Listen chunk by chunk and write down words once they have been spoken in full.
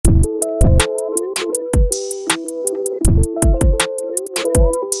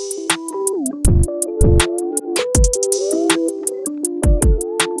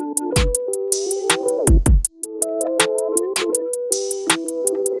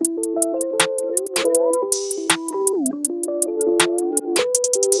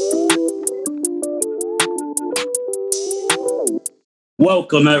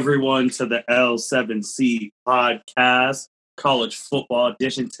Welcome, everyone, to the L7C podcast, college football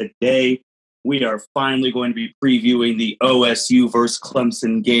edition. Today, we are finally going to be previewing the OSU versus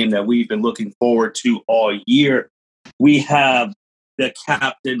Clemson game that we've been looking forward to all year. We have the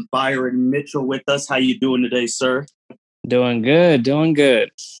captain, Byron Mitchell, with us. How you doing today, sir? Doing good.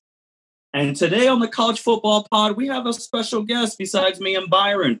 And today on the College Football Pod, we have a special guest besides me and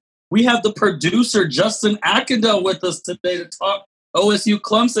Byron. We have the producer, Justin Akindele, with us today to talk OSU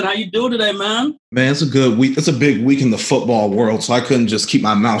Clemson. How you doing today, man? Man, it's a good week. It's a big week in the football world, so I couldn't just keep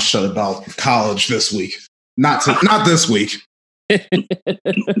my mouth shut about college this week. Not this week. I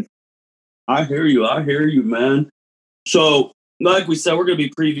hear you, man. So, like we said, we're going to be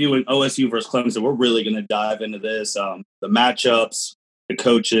previewing OSU versus Clemson. We're really going to dive into this, the matchups, the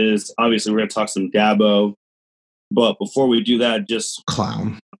coaches. Obviously, we're going to talk some Dabo. But before we do that, just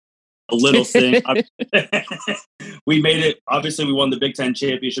clown. A little thing. We made it. Obviously, we won the Big Ten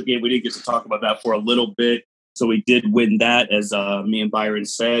championship game. We didn't get to talk about that for a little bit. So we did win that, as me and Byron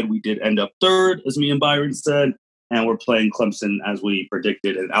said. We did end up third, as me and Byron said. And we're playing Clemson, as we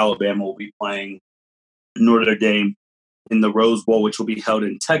predicted. And Alabama will be playing Notre Dame in the Rose Bowl, which will be held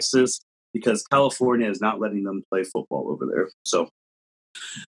in Texas, because California is not letting them play football over there. So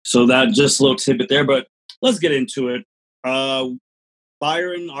that just a little tidbit there. But let's get into it.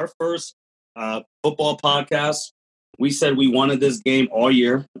 Byron, our first football podcast, we said we wanted this game all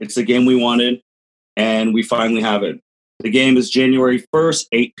year. It's the game we wanted, and we finally have it. The game is January 1st,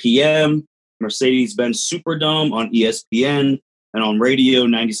 8 p.m., Mercedes-Benz Superdome on ESPN and on radio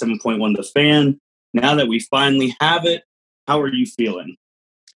 97.1 The Fan. Now that we finally have it, how are you feeling?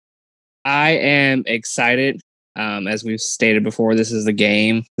 I am excited. As we've stated before, this is the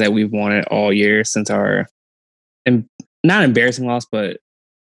game that we've wanted all year since our not embarrassing loss, but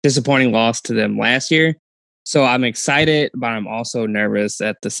disappointing loss to them last year. So I'm excited, but I'm also nervous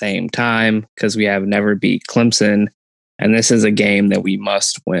at the same time because we have never beat Clemson, and this is a game that we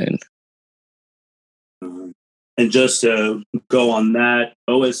must win. And just to go on that,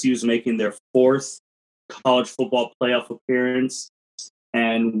 OSU is making their fourth college football playoff appearance,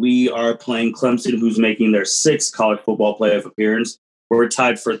 and we are playing Clemson, who's making their sixth college football playoff appearance. We're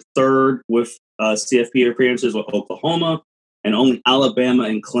tied for third with CFP appearances with Oklahoma, and only Alabama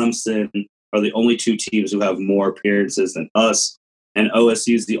and Clemson are the only two teams who have more appearances than us. And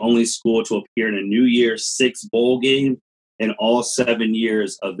OSU is the only school to appear in a New Year's Six bowl game in all 7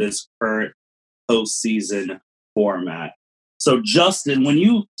 years of this current postseason format. So, Justin, when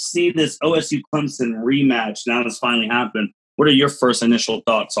you see this OSU Clemson rematch now that's finally happened, what are your first initial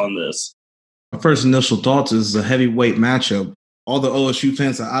thoughts on this? My first initial thoughts is a heavyweight matchup. All the OSU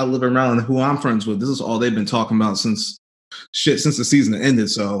fans that I live around and who I'm friends with, this is all they've been talking about since the season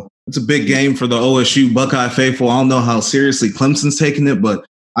ended. So it's a big game for the OSU Buckeye faithful. I don't know how seriously Clemson's taking it, but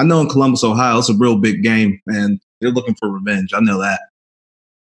I know in Columbus, Ohio, it's a real big game, and they're looking for revenge. I know that.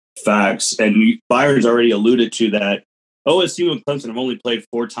 Facts. And Byron's already alluded to that. OSU and Clemson have only played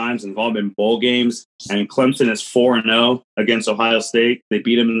 4 times and have all been bowl games, and Clemson is 4-0 against Ohio State. They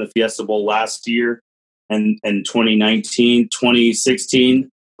beat them in the Fiesta Bowl last year. And in 2016,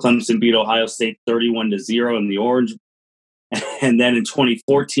 Clemson beat Ohio State 31-0 in the Orange. And then in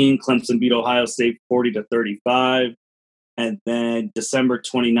 2014, Clemson beat Ohio State 40-35. And then December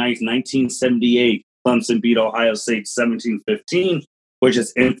 29th, 1978, Clemson beat Ohio State 17-15, which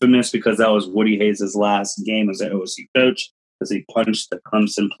is infamous because that was Woody Hayes' last game as an OSU coach, as he punched the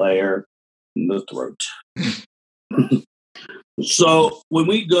Clemson player in the throat. So when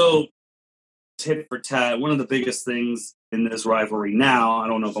we go tit for tat, one of the biggest things in this rivalry now, I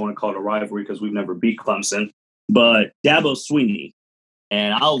don't know if I want to call it a rivalry because we've never beat Clemson, but Dabo Swinney.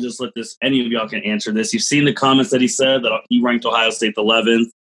 And I'll just let any of y'all can answer this. You've seen the comments that he said that he ranked Ohio State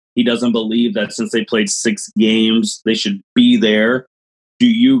 11th. He doesn't believe that since they played 6 games, they should be there. Do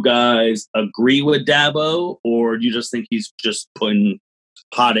you guys agree with Dabo, or do you just think he's just putting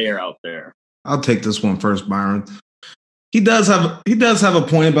hot air out there? I'll take this one first, Byron. He does have a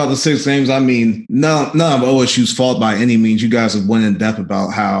point about the 6 games. I mean, none of OSU's fault by any means. You guys have went in depth about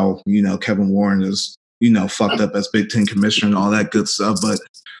how, Kevin Warren is, fucked up as Big Ten commissioner and all that good stuff. But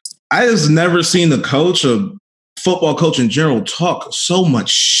I just never seen the coach, a football coach in general, talk so much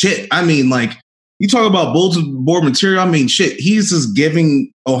shit. I mean, like, you talk about bulletin board material. I mean, shit, he's just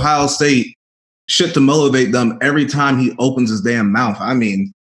giving Ohio State shit to motivate them every time he opens his damn mouth. I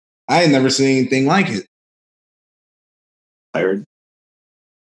mean, I ain't never seen anything like it. Byron?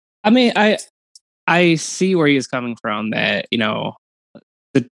 I mean, I see where he's coming from, that, the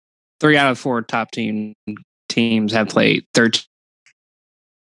 3 out of 4 top teams have played 13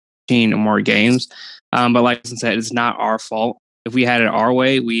 or more games. But like I said, it's not our fault if we had it our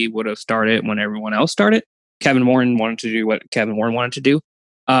way, we would have started when everyone else started. Kevin Warren wanted to do what Kevin Warren wanted to do.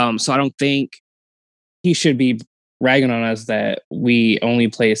 So I don't think he should be ragging on us that we only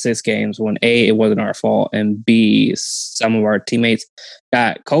played 6 games when A, it wasn't our fault, and B, some of our teammates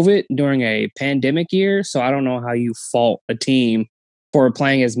got COVID during a pandemic year. So I don't know how you fault a team for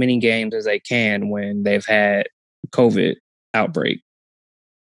playing as many games as they can when they've had COVID outbreak.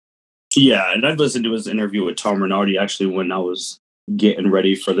 Yeah, and I've listened to his interview with Tom Renardi actually when I was getting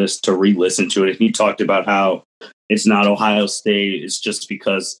ready for this to re-listen to it. He talked about how it's not Ohio State. It's just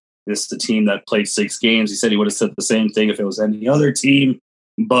because it's the team that played 6 games. He said he would have said the same thing if it was any other team.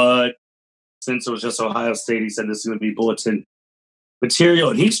 But since it was just Ohio State, he said this is going to be bulletin material.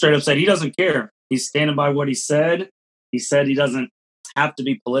 And he straight up said he doesn't care. He's standing by what he said. He said he doesn't have to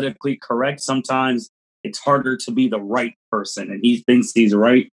be politically correct. Sometimes it's harder to be the right person. And he thinks he's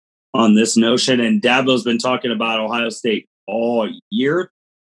right on this notion. And Dabo's been talking about Ohio State all year.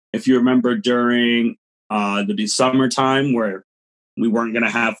 If you remember during the summertime where we weren't going to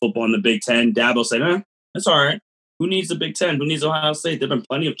have football in the Big Ten, Dabo said, that's all right. Who needs the Big Ten? Who needs Ohio State? There have been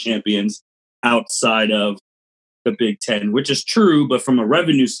plenty of champions outside of the Big Ten, which is true. But from a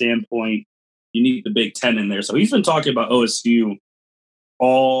revenue standpoint, you need the Big Ten in there. So he's been talking about OSU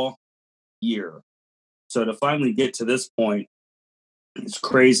all year. So to finally get to this point, it's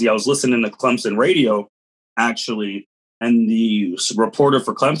crazy. I was listening to Clemson radio, actually, and the reporter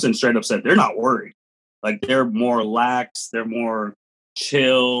for Clemson straight up said they're not worried. Like, they're more lax. They're more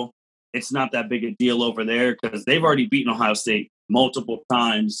chill. It's not that big a deal over there because they've already beaten Ohio State multiple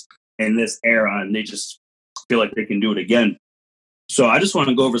times in this era, and they just feel like they can do it again. So I just want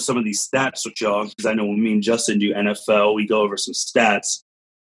to go over some of these stats with y'all because I know when me and Justin do NFL, we go over some stats.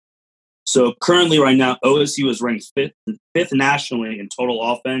 So currently right now, OSU is ranked fifth nationally in total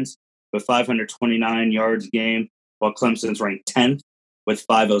offense with 529 yards a game, while Clemson's ranked 10th with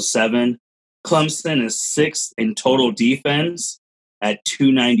 507. Clemson is 6th in total defense at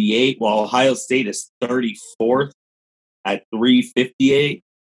 298, while Ohio State is 34th at 358.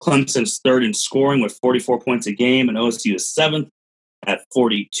 Clemson's 3rd in scoring with 44 points a game, and OSU is 7th at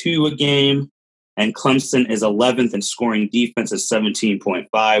 42 a game. And Clemson is 11th in scoring defense at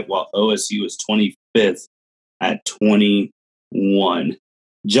 17.5, while OSU is 25th at 21.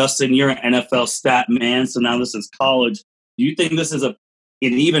 Justin, you're an NFL stat man, so now this is college. Do you think this is an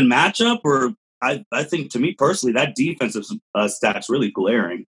even matchup? Or I think, to me personally, that defensive stat's really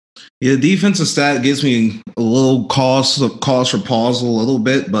glaring. Yeah, the defensive stat gives me a little cause for pause a little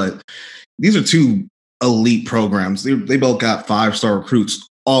bit, but these are 2 elite programs. They both got 5-star recruits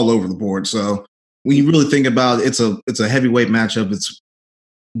all over the board. So when you really think about it, it's a heavyweight matchup. It's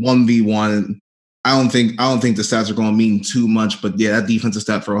 1v1. I don't think the stats are going to mean too much, but yeah, that defensive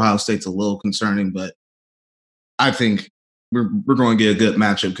stat for Ohio State's a little concerning. But I think we're going to get a good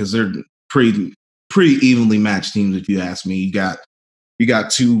matchup because they're pretty evenly matched teams. If you ask me, you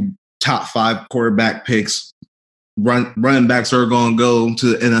got 2 top 5 quarterback picks. Running backs are going to go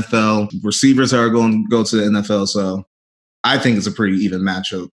to the NFL. Receivers are going to go to the NFL. So I think it's a pretty even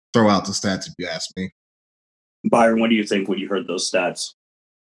matchup. Throw out the stats if you ask me. Byron, what do you think when you heard those stats?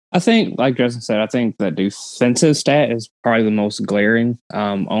 I think, like Justin said, I think the defensive stat is probably the most glaring,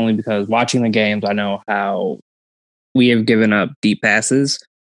 only because watching the games, I know how we have given up deep passes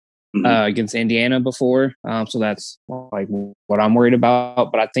against Indiana before. So that's like what I'm worried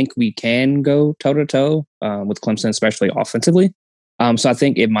about. But I think we can go toe-to-toe with Clemson, especially offensively. So I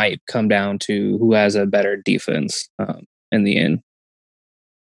think it might come down to who has a better defense in the end.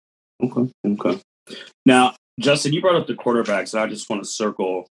 Okay. Now, Justin, you brought up the quarterbacks, and I just want to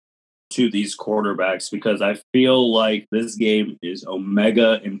circle to these quarterbacks because I feel like this game is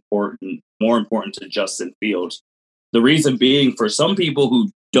omega important, more important to Justin Fields. The reason being, for some people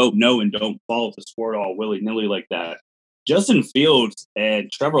who don't know and don't follow the sport all willy-nilly like that, Justin Fields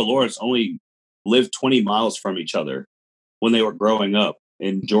and Trevor Lawrence only lived 20 miles from each other when they were growing up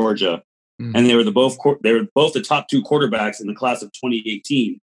in Georgia. And they were both the top 2 quarterbacks in the class of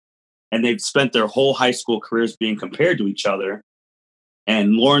 2018. And they've spent their whole high school careers being compared to each other.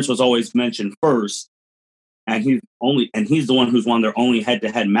 And Lawrence was always mentioned first. And he's the one who's won their only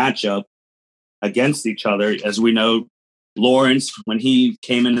head-to-head matchup against each other. As we know, Lawrence, when he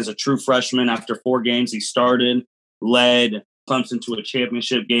came in as a true freshman after 4 games, he started, led Clemson to a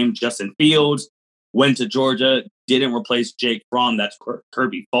championship game. Justin Fields went to Georgia, didn't replace Jake Fromm. That's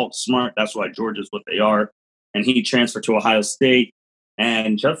Kirby Fault-Smart. That's why Georgia's what they are. And he transferred to Ohio State.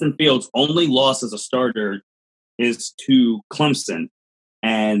 And Justin Fields' only loss as a starter is to Clemson.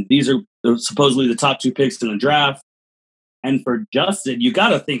 And these are supposedly the top 2 picks in the draft. And for Justin, you got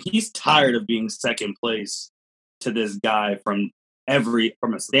to think he's tired of being second place to this guy from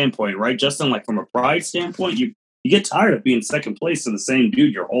from a standpoint, right, Justin? Like from a pride standpoint, you get tired of being second place to the same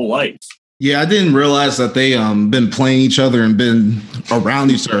dude your whole life. Yeah, I didn't realize that they been playing each other and been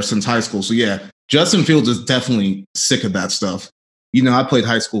around each other since high school. So yeah, Justin Fields is definitely sick of that stuff. I played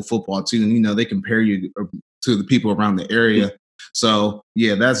high school football too, and they compare you to the people around the area. So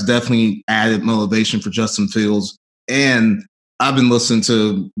yeah, that's definitely added motivation for Justin Fields. And I've been listening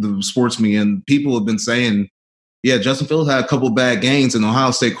to the sports media, and people have been saying, yeah, Justin Fields had a couple bad games, and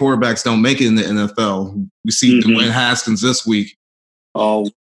Ohio State quarterbacks don't make it in the NFL. We see Dwayne Haskins this week. Oh,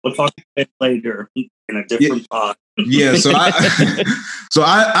 we'll talk about it later in a different pod. Yeah, so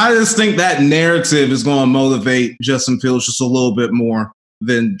I just think that narrative is going to motivate Justin Fields just a little bit more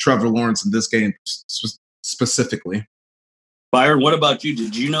than Trevor Lawrence in this game specifically. Byron, what about you?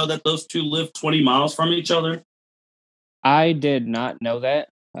 Did you know that those two live 20 miles from each other? I did not know that,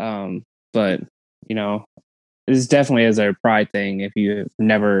 but this definitely is a pride thing if you've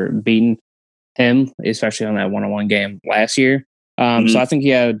never beaten him, especially on that one-on-one game last year. So I think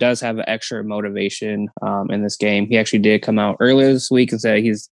he does have an extra motivation in this game. He actually did come out earlier this week and say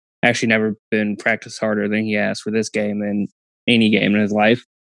he's actually never been practiced harder than he has for this game than any game in his life.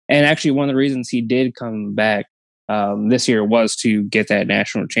 And actually one of the reasons he did come back this year was to get that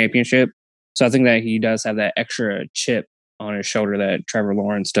national championship. So I think that he does have that extra chip on his shoulder that Trevor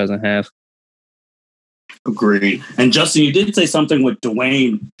Lawrence doesn't have. Agreed. And Justin, you did say something with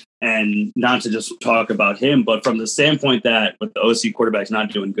Dwayne, and not to just talk about him, but from the standpoint that with the OSU quarterbacks not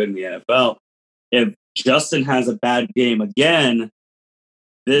doing good in the NFL, if Justin has a bad game again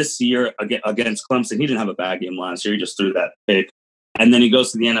this year against Clemson, he didn't have a bad game last year. He just threw that pick. And then he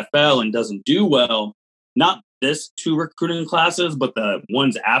goes to the NFL and doesn't do well. Not this two recruiting classes, but the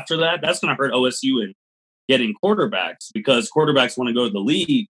ones after that, that's going to hurt OSU in getting quarterbacks because quarterbacks want to go to the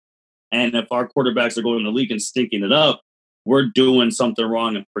league. And if our quarterbacks are going to the league and stinking it up, we're doing something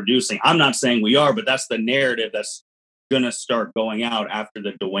wrong and producing. I'm not saying we are, but that's the narrative that's going to start going out after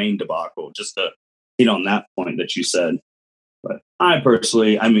the Dwayne debacle, just to hit on that point that you said. But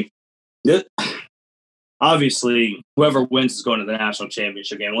obviously, whoever wins is going to the national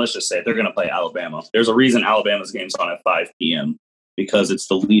championship game. Let's just say they're going to play Alabama. There's a reason Alabama's game's on at 5 p.m. because it's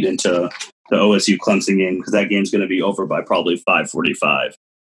the lead into the OSU Clemson game because that game's going to be over by probably 5:45.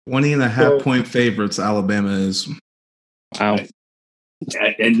 20.5-point favorites, Alabama is. Wow.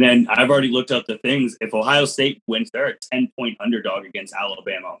 And then I've already looked up the things. If Ohio State wins, they're a 10-point underdog against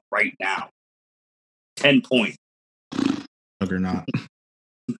Alabama right now. 10 points. Or not.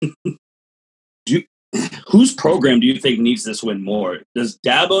 Whose program do you think needs this win more? Does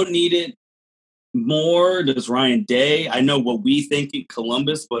Dabo need it more? Does Ryan Day? I know what we think in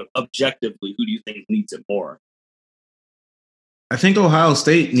Columbus, but objectively, who do you think needs it more? I think Ohio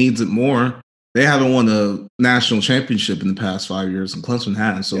State needs it more. They haven't won a national championship in the past 5 years, and Clemson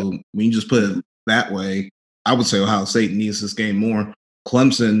has. So when you just put it that way, I would say Ohio State needs this game more.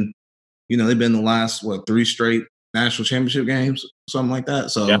 Clemson, they've been the last, 3 straight national championship games, something like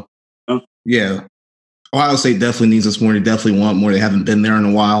that. So, yeah. Ohio State definitely needs this more. They definitely want more. They haven't been there in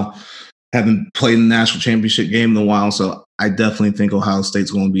a while, haven't played in the national championship game in a while. So I definitely think Ohio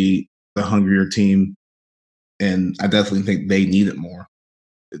State's going to be the hungrier team. And I definitely think they need it more.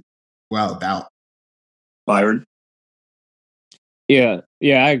 Without a doubt. Byron? Yeah,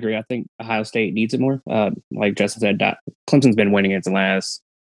 I agree. I think Ohio State needs it more. Like Justin said, Clemson's been winning it the last,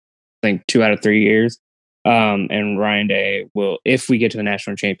 2 out of 3 years. And Ryan Day will, if we get to the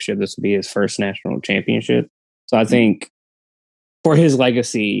national championship, this will be his first national championship. So I think for his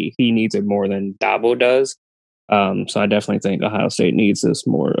legacy, he needs it more than Dabo does. So I definitely think Ohio State needs this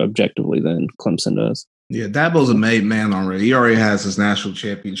more objectively than Clemson does. Yeah, Dabo's a made man already. He already has his national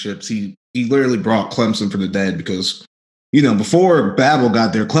championships. He literally brought Clemson from the dead because, before Dabo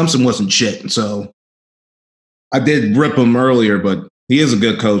got there, Clemson wasn't shit. So I did rip him earlier, but he is a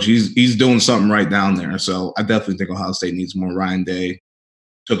good coach. He's doing something right down there. So I definitely think Ohio State needs more. Ryan Day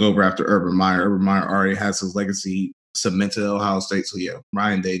took over after Urban Meyer. Urban Meyer already has his legacy cemented at Ohio State. So yeah,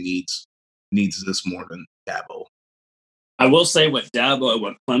 Ryan Day needs this more than Dabo. I will say what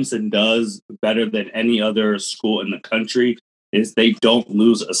Clemson does better than any other school in the country is they don't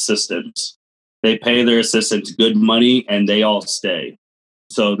lose assistants. They pay their assistants good money and they all stay.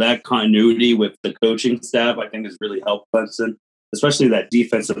 So that continuity with the coaching staff, I think, has really helped Clemson, especially that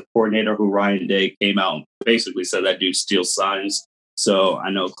defensive coordinator who Ryan Day came out and basically said that dude steals signs. So I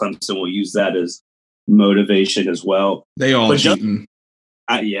know Clemson will use that as motivation as well. They all cheating.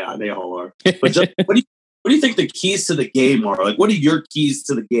 Yeah, they all are. But just, what do you think the keys to the game are? Like, what are your keys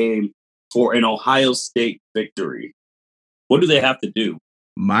to the game for an Ohio State victory? What do they have to do?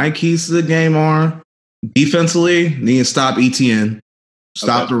 My keys to the game are defensively, need to stop ETN,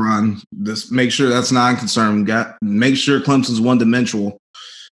 stop the run. Just make sure that's not a concern. Make sure Clemson's one-dimensional,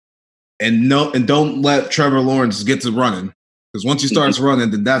 and don't let Trevor Lawrence get to running, because once he starts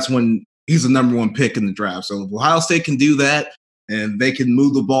running, then that's when he's the number one pick in the draft. So if Ohio State can do that, and they can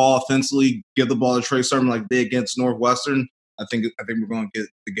move the ball offensively, give the ball to Trey Sermon like they did against Northwestern, I think we're going to get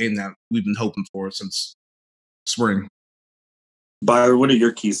the game that we've been hoping for since spring. Byron, what are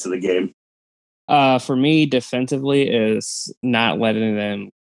your keys to the game? For me, defensively, is not letting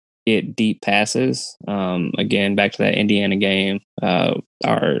them get deep passes. Again, back to that Indiana game,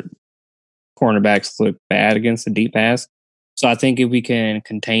 our cornerbacks look bad against the deep pass. So I think if we can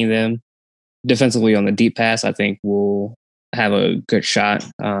contain them defensively on the deep pass, I think we'll have a good shot.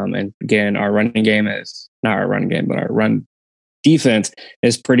 And again, our running game is not our running game, but our run defense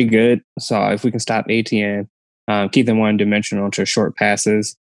is pretty good. So if we can stop ATN, keep them one-dimensional to short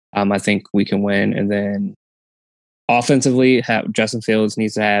passes, I think we can win. And then offensively, Justin Fields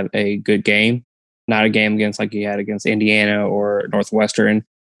needs to have a good game, not a game against like he had against Indiana or Northwestern.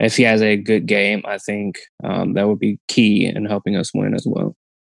 If he has a good game, I think that would be key in helping us win as well.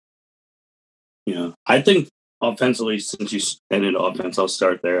 Yeah, I think offensively, since you ended offense, I'll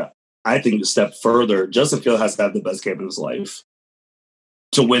start there. I think a step further, Justin Fields has to have the best game of his life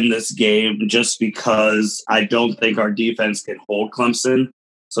to win this game, just because I don't think our defense can hold Clemson.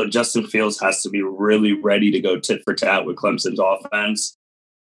 So Justin Fields has to be really ready to go tit for tat with Clemson's offense.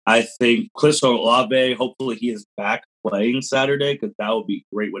 I think Chris Olave, hopefully he is back playing Saturday, because that would be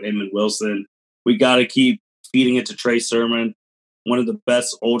great with him and Wilson. We got to keep feeding it to Trey Sermon. One of the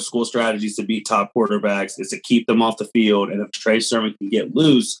best old school strategies to beat top quarterbacks is to keep them off the field. And if Trey Sermon can get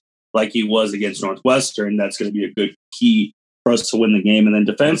loose like he was against Northwestern, that's going to be a good key for us to win the game. And then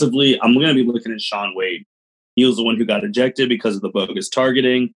defensively, I'm going to be looking at Shaun Wade. He was the one who got ejected because of the bogus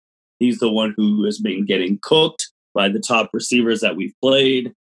targeting. He's the one who has been getting cooked by the top receivers that we've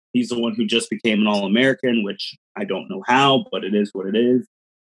played. He's the one who just became an All-American, which I don't know how, but it is what it is.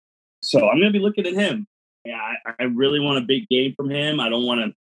 So I'm going to be looking at him. Yeah, I really want a big game from him. I don't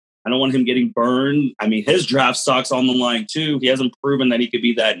want him getting burned. I mean, his draft stock's on the line too. He hasn't proven that he could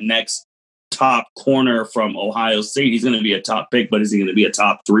be that next top corner from Ohio State. He's going to be a top pick, but is he going to be a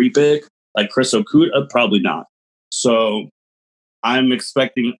top 3 pick like Chris Okuda? Probably not. So I'm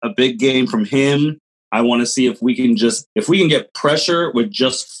expecting a big game from him. I want to see if we can get pressure with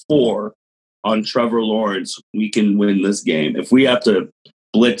just 4 on Trevor Lawrence, we can win this game. If we have to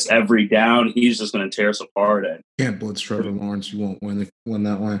blitz every down, he's just going to tear us apart. Can't blitz Trevor Lawrence. You won't win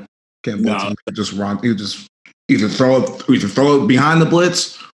that way. Can't blitz him. Just run. You just either throw it behind the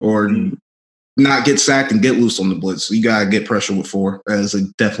blitz or not get sacked and get loose on the blitz. So you got to get pressure with 4. That is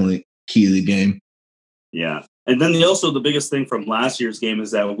definitely key to the game. Yeah. And then the biggest thing from last year's game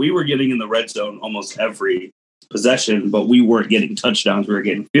is that we were getting in the red zone almost every possession, but we weren't getting touchdowns. We were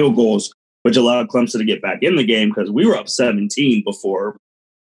getting field goals, which allowed Clemson to get back in the game because we were up 17 before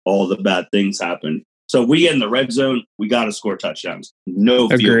all the bad things happened. So if we get in the red zone, we got to score touchdowns. No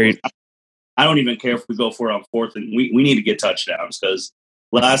field goals. I don't even care if we go for it on 4th, and we need to get touchdowns because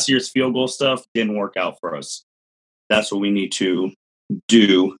last year's field goal stuff didn't work out for us. That's what we need to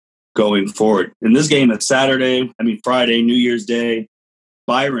do going forward. In this game, it's Friday, New Year's Day.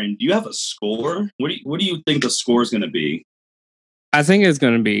 Byron, do you have a score? What do you think the score is going to be? I think it's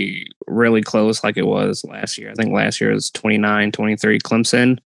going to be really close like it was last year. I think last year was 29-23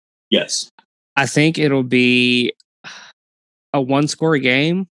 Clemson. Yes. I think it'll be a 1-score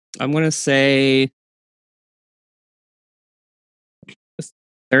game. I'm going to say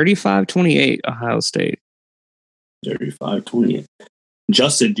 35-28 Ohio State. 35-28.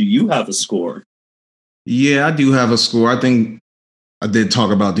 Justin, do you have a score? Yeah, I do have a score. I think I did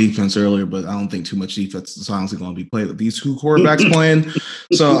talk about defense earlier, but I don't think too much defense is honestly going to be played with these 2 quarterbacks playing.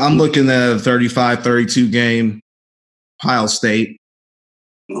 So I'm looking at a 35-32 game, Ohio State.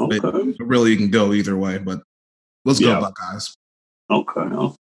 Okay. But really, you can go either way, but let's go, Buckeyes.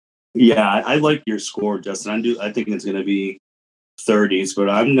 Okay. Yeah, I like your score, Justin. I think it's going to be 30s, but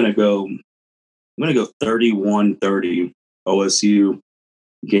I'm going to go 31-30 OSU,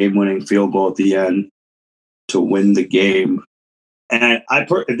 game-winning field goal at the end to win the game. And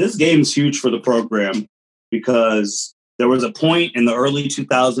this game is huge for the program because there was a point in the early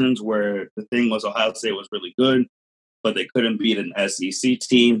 2000s where the thing was Ohio State was really good, but they couldn't beat an SEC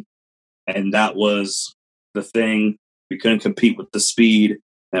team. And that was the thing. We couldn't compete with the speed.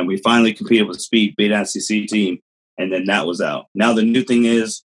 And we finally competed with speed, beat an SEC team. And then that was out. Now the new thing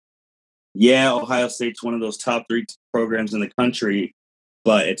is, Ohio State's one of those top 3 programs in the country,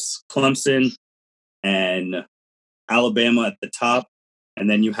 but it's Clemson and Alabama at the top, and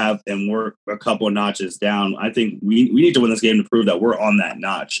then you have them work a couple of notches down. I think we need to win this game to prove that we're on that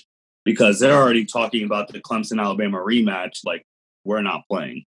notch, because they're already talking about the Clemson-Alabama rematch like we're not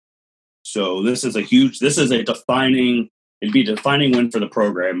playing. So it'd be a defining win for the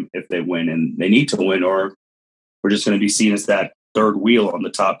program if they win, and they need to win, or we're just going to be seen as that third wheel on the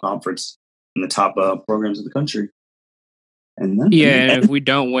top conference and the top programs of the country. And then, and if we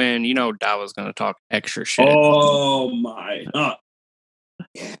don't win, Dabo's going to talk extra shit. Oh my God.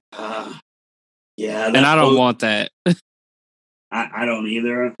 Yeah. And I don't want that. I don't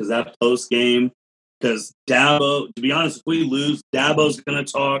either, because that post game, because Dabo, to be honest, if we lose, Dabo's going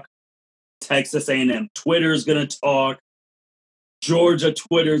to talk. Texas A&M Twitter's going to talk. Georgia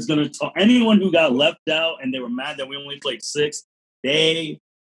Twitter's going to talk. Anyone who got left out and they were mad that we only played 6, they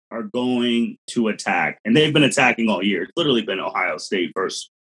are going to attack. And they've been attacking all year. It's literally been Ohio State versus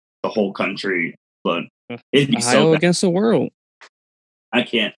the whole country. But it'd be Ohio against the world. I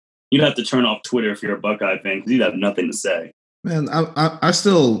can't. You'd have to turn off Twitter if you're a Buckeye fan, because you'd have nothing to say. Man, I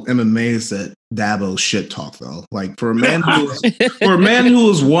still am amazed at Dabo's shit talk, though. Like, for a man who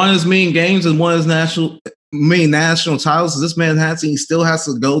has won as many games and won his many national titles, this man he still has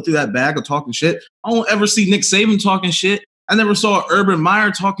to go through that bag of talking shit. I don't ever see Nick Saban talking shit. I never saw Urban Meyer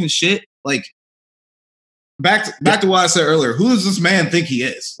talking shit. Like, back to what I said earlier. Who does this man think he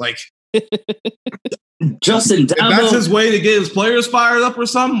is? Like, Justin Dabo. If that's his way to get his players fired up or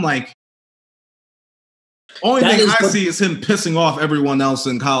something, like, only thing I see is him pissing off everyone else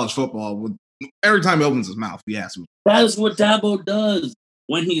in college football every time he opens his mouth. Yes, that is what Dabo does.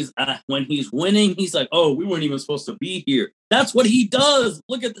 When he's winning, he's like, "Oh, we weren't even supposed to be here." That's what he does.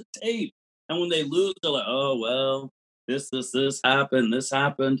 Look at the tape. And when they lose, they're like, "Oh well, this happened. This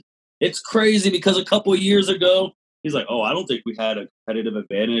happened." It's crazy, because a couple of years ago, he's like, "Oh, I don't think we had a competitive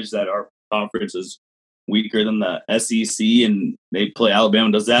advantage, that our conference is weaker than the SEC, and they play Alabama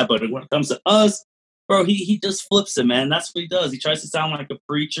and does that." But when it comes to us, bro, he just flips it, man. That's what he does. He tries to sound like a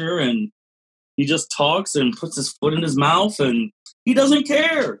preacher, and he just talks and puts his foot in his mouth, and he doesn't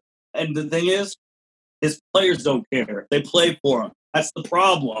care. And the thing is, his players don't care. They play for him. That's the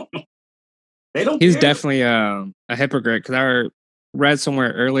problem. They don't He's care. definitely a hypocrite, because I read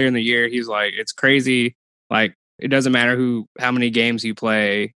somewhere earlier in the year, he's like, it's crazy. Like, it doesn't matter how many games you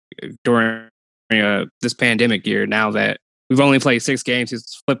play during this pandemic year. Now that we've only played 6 games,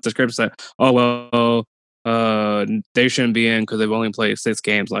 he's flipped the script and said, "Oh, well, they shouldn't be in because they've only played 6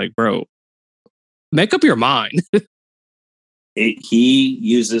 games." Like, bro, make up your mind. He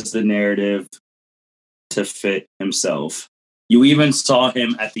uses the narrative to fit himself. You even saw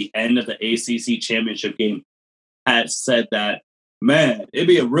him at the end of the ACC championship game had said that, "Man, it'd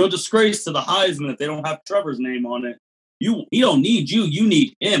be a real disgrace to the Heisman if they don't have Trevor's name on it. He don't need you. You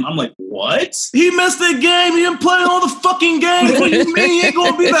need him." I'm like, what? He missed the game. He didn't play all the fucking games. What do you mean he ain't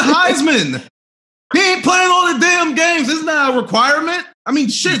going to be the Heisman? He ain't playing all the damn games. Isn't that a requirement? I mean,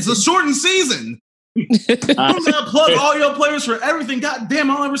 shit, it's a shortened season. You gotta plug all your players for everything. God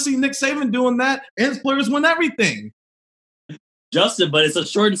damn, I'll never see Nick Saban doing that. And his players win everything. Justin, but it's a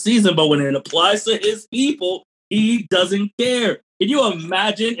shortened season. But when it applies to his people, he doesn't care. Can you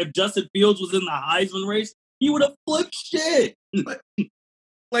imagine if Justin Fields was in the Heisman race? He would have flipped shit.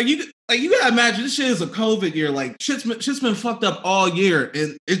 Like you gotta imagine this shit is a COVID year. Like shit's been fucked up all year,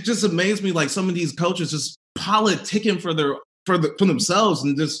 and it just amazed me. Like some of these coaches just politicking for themselves,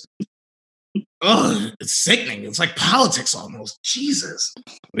 and just it's sickening. It's like politics almost. Jesus.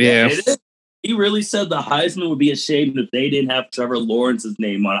 Yeah. He really said the Heisman would be ashamed if they didn't have Trevor Lawrence's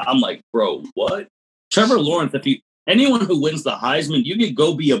name on it. I'm like, bro, what? Trevor Lawrence, anyone who wins the Heisman, you can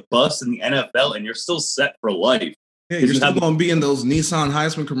go be a bust in the NFL and you're still set for life. Yeah, you're still going to be in those Nissan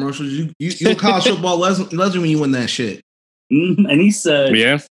Heisman commercials. You're a college football legend when you win that shit. And he said,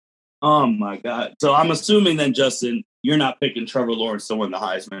 yeah. Oh, my God. So I'm assuming then, Justin, you're not picking Trevor Lawrence to win the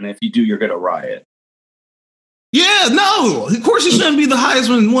Heisman. If you do, you're going to riot. Yeah, no. Of course he shouldn't be the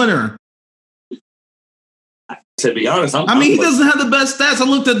Heisman winner. To be honest, he doesn't have the best stats. I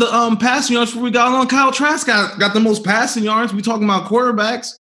looked at the passing yards before we got on. Kyle Trask got the most passing yards. We talking about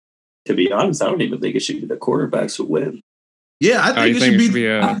quarterbacks. To be honest, I don't even think it should be the quarterbacks who win. Yeah, I think it should be.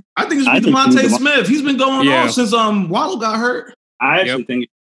 I think it should be DeMonte Smith. He's been going off since Waddle got hurt. I actually think it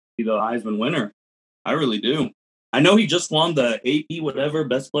should be the Heisman winner. I really do. I know he just won the AP whatever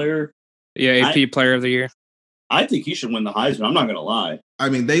best player. Yeah, AP Player of the Year. I think he should win the Heisman. I'm not going to lie. I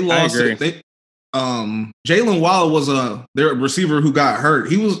mean, they lost. Jalen Waddle was their receiver who got hurt.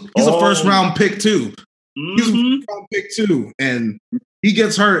 He's a first round pick too. Mm-hmm. He's a first round pick too, and he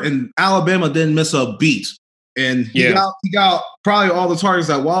gets hurt. And Alabama didn't miss a beat. And he got probably all the targets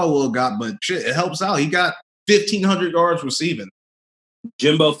that Waddle got, but shit, it helps out. He got 1,500 yards receiving.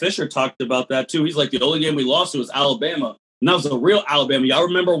 Jimbo Fisher talked about that too. He's like, the only game we lost to was Alabama. And that was a real Alabama. Y'all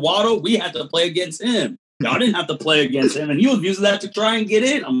remember Waddle? We had to play against him. Y'all didn't have to play against him. And he was using that to try and get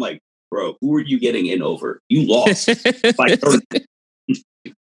in. I'm like, bro, who are you getting in over? You lost by 30.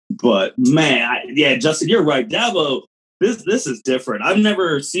 But, man, Justin, you're right. Dabo, this is different. I've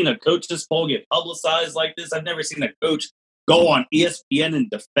never seen a coach's poll get publicized like this. I've never seen a coach go on ESPN and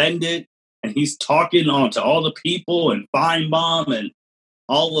defend it. And he's talking to all the people and Feinbaum and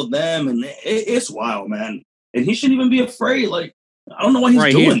all of them. And it's wild, man. And he shouldn't even be afraid. Like, I don't know what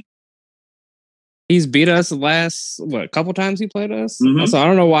he's doing. He's beat us the last, couple times he played us? Mm-hmm. So I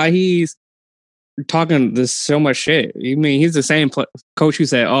don't know why he's talking this so much shit. You mean he's the same coach who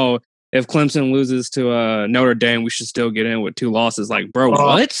said, oh, if Clemson loses to Notre Dame, we should still get in with 2 losses. Like, bro,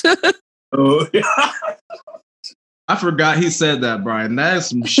 what? I forgot he said that, Brian. That is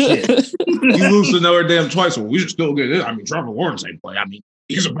some shit. You lose to Notre Dame twice, well, we should still get in. I mean, Trevor Lawrence ain't play. I mean,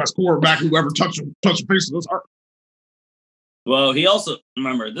 he's the best quarterback who ever touched the face of this earth. Well, he also,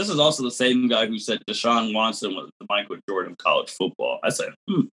 remember, this is also the same guy who said Deshaun Watson was the Michael Jordan of college football. I said,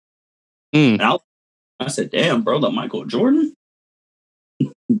 I said, damn, bro, the Michael Jordan?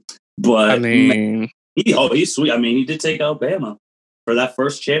 But, I mean, he's sweet. I mean, he did take Alabama for that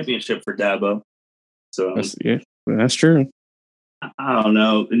first championship for Dabo. So that's true. I don't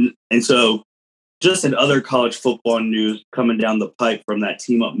know. And so, just in other college football news coming down the pipe from that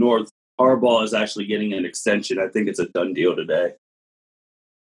team up north, Harbaugh is actually getting an extension. I think it's a done deal today.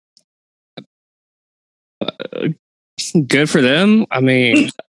 Good for them. I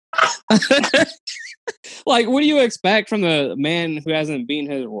mean, like, what do you expect from the man who hasn't beaten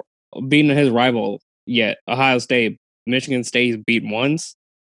his rival yet? Ohio State, Michigan State's beat once.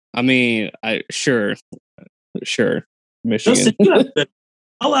 I mean, sure, Michigan. Justin,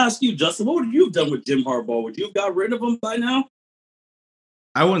 I'll ask you, Justin, what would you have done with Jim Harbaugh? Would you have got rid of him by now?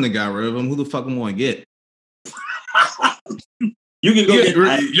 I wouldn't have got rid of him. Who the fuck am I going to get? You can go get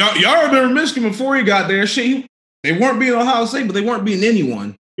y'all remember Michigan before he got there? Shit, they weren't beating Ohio State, but they weren't beating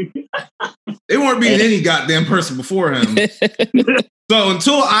anyone. They weren't beating any goddamn person before him. So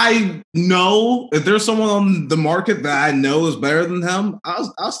until I know if there's someone on the market that I know is better than him,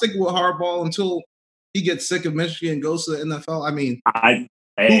 I'll stick with Harbaugh until he gets sick of Michigan and goes to the NFL. I mean,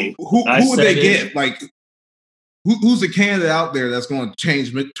 who would they get? Like, who's the candidate out there that's going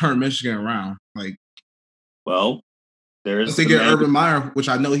to turn Michigan around? Like, well, there's they get Urban Meyer, which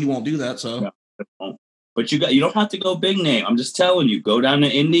I know he won't do that. So, but you don't have to go big name. I'm just telling you, go down to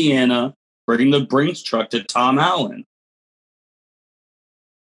Indiana, bring the Brinks truck to Tom Allen,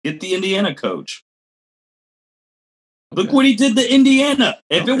 get the Indiana coach. Okay. Look what he did to Indiana.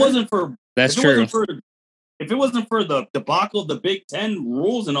 If it wasn't for if it wasn't for the debacle of the Big Ten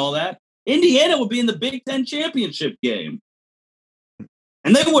rules and all that, Indiana would be in the Big Ten championship game.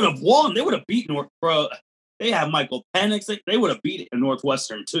 And they would have won. They would have beaten They have Michael Penix. They would have beat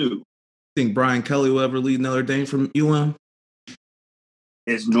Northwestern too. Think Brian Kelly will ever lead Notre Dame from UM?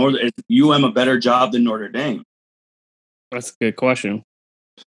 Is UM a better job than Notre Dame? That's a good question.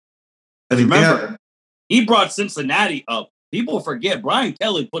 Remember, he brought Cincinnati up. People forget Brian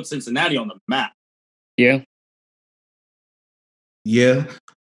Kelly put Cincinnati on the map. Yeah. Yeah.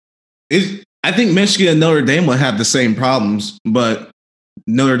 I think Michigan and Notre Dame will have the same problems, but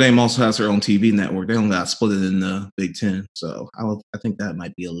Notre Dame also has their own TV network. They don't got split it in the Big Ten. So I think that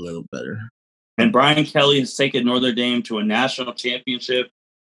might be a little better. And Brian Kelly has taken Notre Dame to a national championship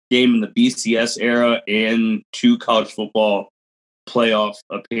game in the BCS era and 2 college football playoff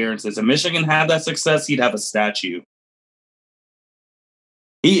appearances. If Michigan had that success, he'd have a statue.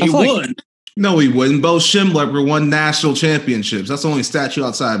 He would. No, he wouldn't. Bo Schembler won national championships. That's the only statue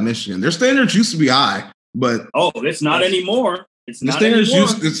outside of Michigan. Their standards used to be high, but it's not anymore. The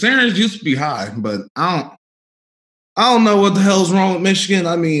standards used to be high, but I don't know what the hell's wrong with Michigan.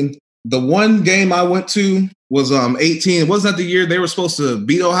 I mean, the one game I went to was 18. Wasn't that the year they were supposed to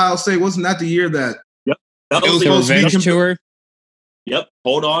beat Ohio State? Wasn't that the year that? Yep. That was the revenge tour. Yep.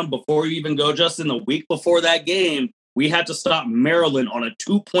 Hold on, before you even go, Justin. The week before that game, we had to stop Maryland on a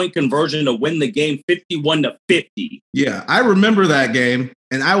 2-point conversion to win the game 51-50. Yeah, I remember that game,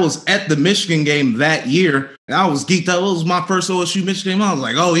 and I was at the Michigan game that year, and I was geeked out. It was my first OSU Michigan game. I was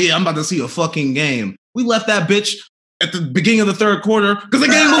like, oh, yeah, I'm about to see a fucking game. We left that bitch at the beginning of the third quarter because the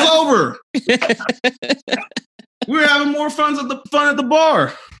game was over. We were having more fun at the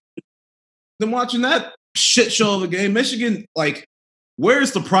bar than watching that shit show of a game. Michigan, like,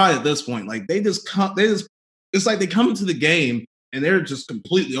 where's the pride at this point? Like, it's like they come into the game and they're just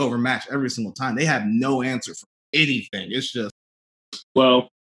completely overmatched every single time. They have no answer for anything. It's just. Well,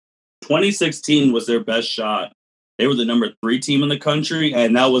 2016 was their best shot. They were the number 3 team in the country,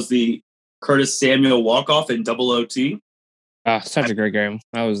 and that was the Curtis Samuel walk-off in double OT. Such a great game.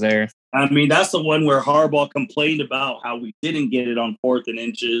 I was there. I mean, that's the one where Harbaugh complained about how we didn't get it on 4th and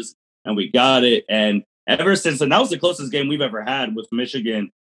inches, and we got it. And ever since then, that was the closest game we've ever had with Michigan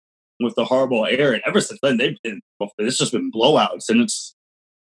with the Harbaugh era. And ever since then, it's just been blowouts.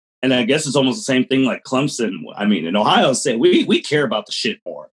 And I guess it's almost the same thing like Clemson. I mean, in Ohio State, we care about the shit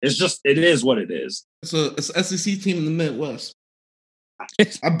more. It is what it is. It's an SEC team in the Midwest.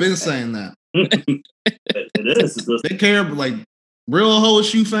 I've been saying that. It is. They care, like real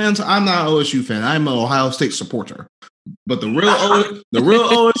OSU fans. I'm not an OSU fan. I'm an Ohio State supporter. But the real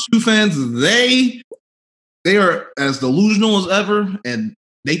OSU fans, they are as delusional as ever, and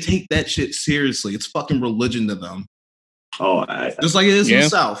they take that shit seriously. It's fucking religion to them. Oh, just like it is in the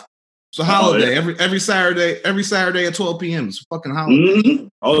South. It's a holiday. Yeah. Every Saturday at 12 p.m. It's a fucking holiday. Mm-hmm.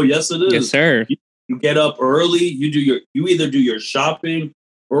 Oh, yes, it is. Yes, sir. You get up early. You either do your shopping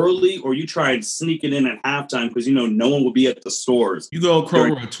early or you try and sneak it in at halftime because no one will be at the stores. You go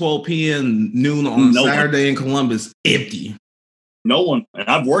Kroger at 12 p.m. noon on Saturday in Columbus, empty. No one. And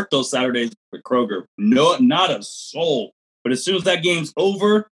I've worked those Saturdays with Kroger. No, not a soul. But as soon as that game's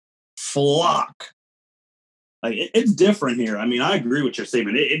over, flock. Like it's different here. I mean, I agree with your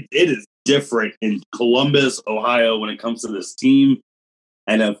statement. It is different in Columbus, Ohio, when it comes to this team.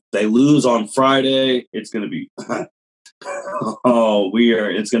 And if they lose on Friday, it's going to be it's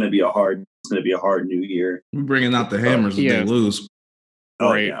going to be a hard new year. We're bringing out the hammers if they lose.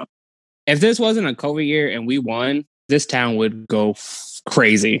 Right. Yeah. If this wasn't a COVID year and we won, this town would go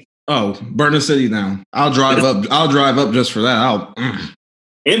crazy. Oh, burn the city down. I'll drive up just for that.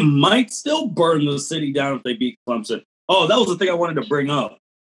 It might still burn the city down if they beat Clemson. Oh, that was the thing I wanted to bring up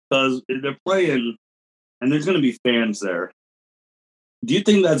because they're playing and there's going to be fans there. Do you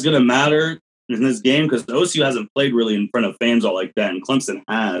think that's going to matter in this game? Because the OSU hasn't played really in front of fans all like that, and Clemson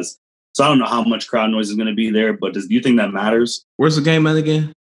has. So I don't know how much crowd noise is going to be there, but do you think that matters? Where's the game at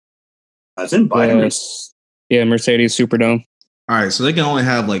again? It's in Byron. Yeah, Mercedes Superdome. All right, so they can only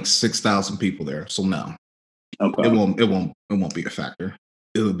have like 6,000 people there. So no, okay. It won't be a factor.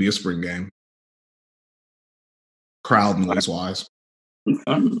 It'll be a spring game. Crowd noise wise.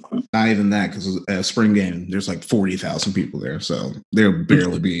 Not even that, because a spring game, there's like 40,000 people there, so there'll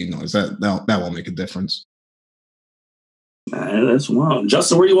barely be noise. That won't make a difference. Man, that's wild.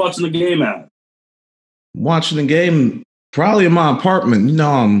 Justin, where are you watching the game at? Watching the game probably in my apartment.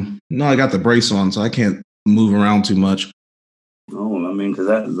 I got the brace on, so I can't move around too much. Oh, I mean, because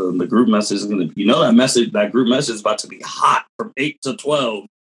the group message is going to, that group message is about to be hot from 8 to 12.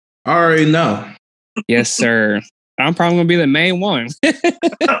 I already know. Yes, sir. I'm probably going to be the main one.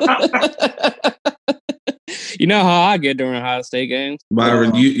 You know how I get during Ohio State games.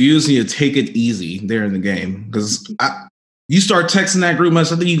 Byron, you usually need to take it easy there in the game because you start texting that group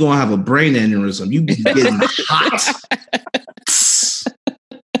message, I think you're going to have a brain aneurysm. You be getting hot.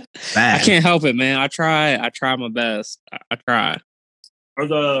 Bad. I can't help it, man. I try my best. I try. Are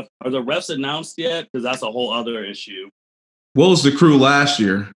the refs announced yet? Because that's a whole other issue. What was the crew last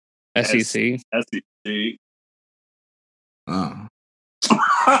year? SEC. SEC. Oh.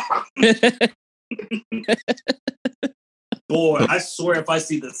 Boy, I swear if I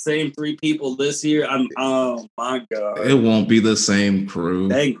see the same 3 people this year, oh my God. It won't be the same crew.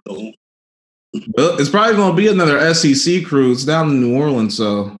 Thank you. Well, it's probably going to be another SEC crew. It's down in New Orleans,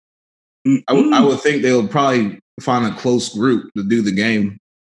 so I would think they'll probably find a close group to do the game.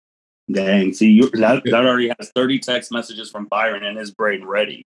 Dang, see, that already has 30 text messages from Byron in his brain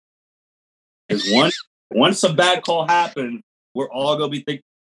ready. Because once a bad call happened, we're all going to be thinking,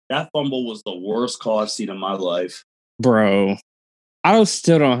 that fumble was the worst call I've seen in my life. Bro, I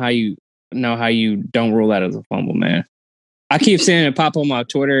still don't know how you don't rule that as a fumble, man. I keep seeing it pop on my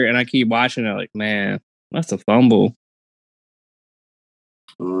Twitter, and I keep watching it like, man, that's a fumble.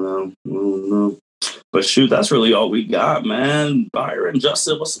 I don't know. But shoot, that's really all we got, man. Byron,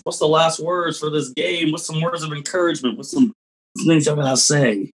 Justin, what's the last words for this game? What's some words of encouragement? What's some things y'all gotta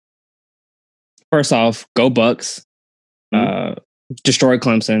say? First off, go Bucks. Destroy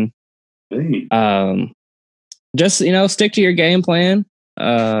Clemson. Hey. Just, stick to your game plan.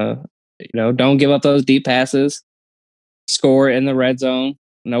 Don't give up those deep passes. Score in the red zone.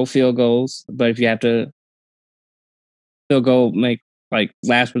 No field goals. But if you have to field goal, make like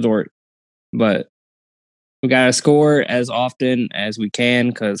last resort. But we got to score as often as we can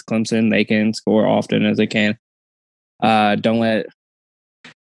because Clemson, they can score often as they can. Don't let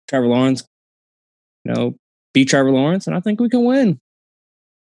Trevor Lawrence, beat Trevor Lawrence, and I think we can win.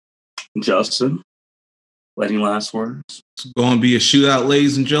 Justin? Any last words? It's going to be a shootout,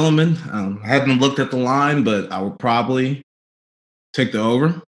 ladies and gentlemen. I haven't looked at the line, but I would probably take the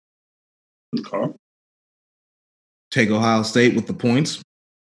over. Okay. Take Ohio State with the points.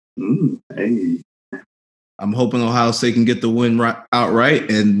 Hey. I'm hoping Ohio State can get the win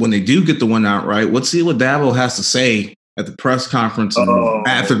outright. And when they do get the win outright, let's see what Dabo has to say at the press conference and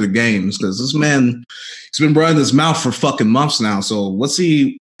after the games. Because this man, he's been running his mouth for fucking months now. So let's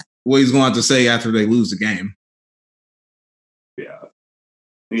see what he's going to have to say after they lose the game.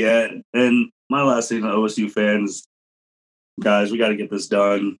 Yeah. And my last thing to OSU fans, guys, we got to get this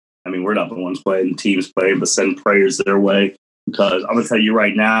done. I mean, we're not the ones playing, the team's playing, but send prayers their way. Because I'm going to tell you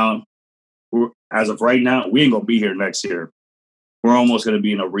right now, as of right now, we ain't going to be here next year. We're almost going to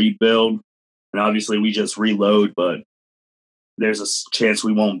be in a rebuild. And obviously, we just reload, but there's a chance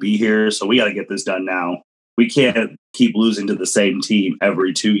we won't be here. So we got to get this done now. We can't keep losing to the same team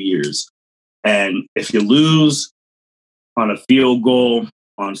every 2 years. And if you lose on a field goal,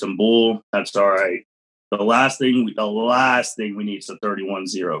 on some bull, that's all right. The last thing we need is a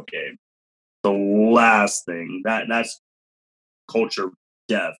 31-0 game. The last thing. That's culture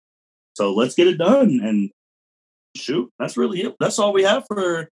death. So let's get it done. And shoot, that's really it. That's all we have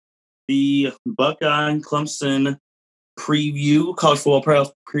for the Buckeye and Clemson preview, college football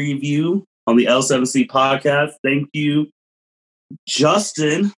playoff preview on the L7C podcast. Thank you,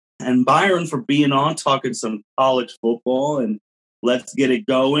 Justin and Byron, for being on, talking some college football, and let's get it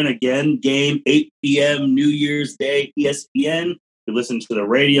going. Again, game 8 p.m. New Year's Day, ESPN. You listen to the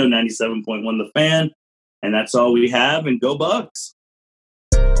radio, 97.1 The Fan, and that's all we have, and go Bucks.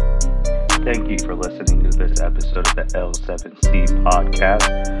 Thank you for listening to this episode of the L7C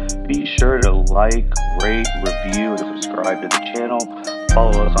podcast. Be sure to like, rate, review, and subscribe to the channel.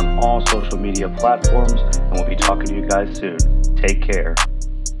 Follow us on all social media platforms, and we'll be talking to you guys soon. Take care.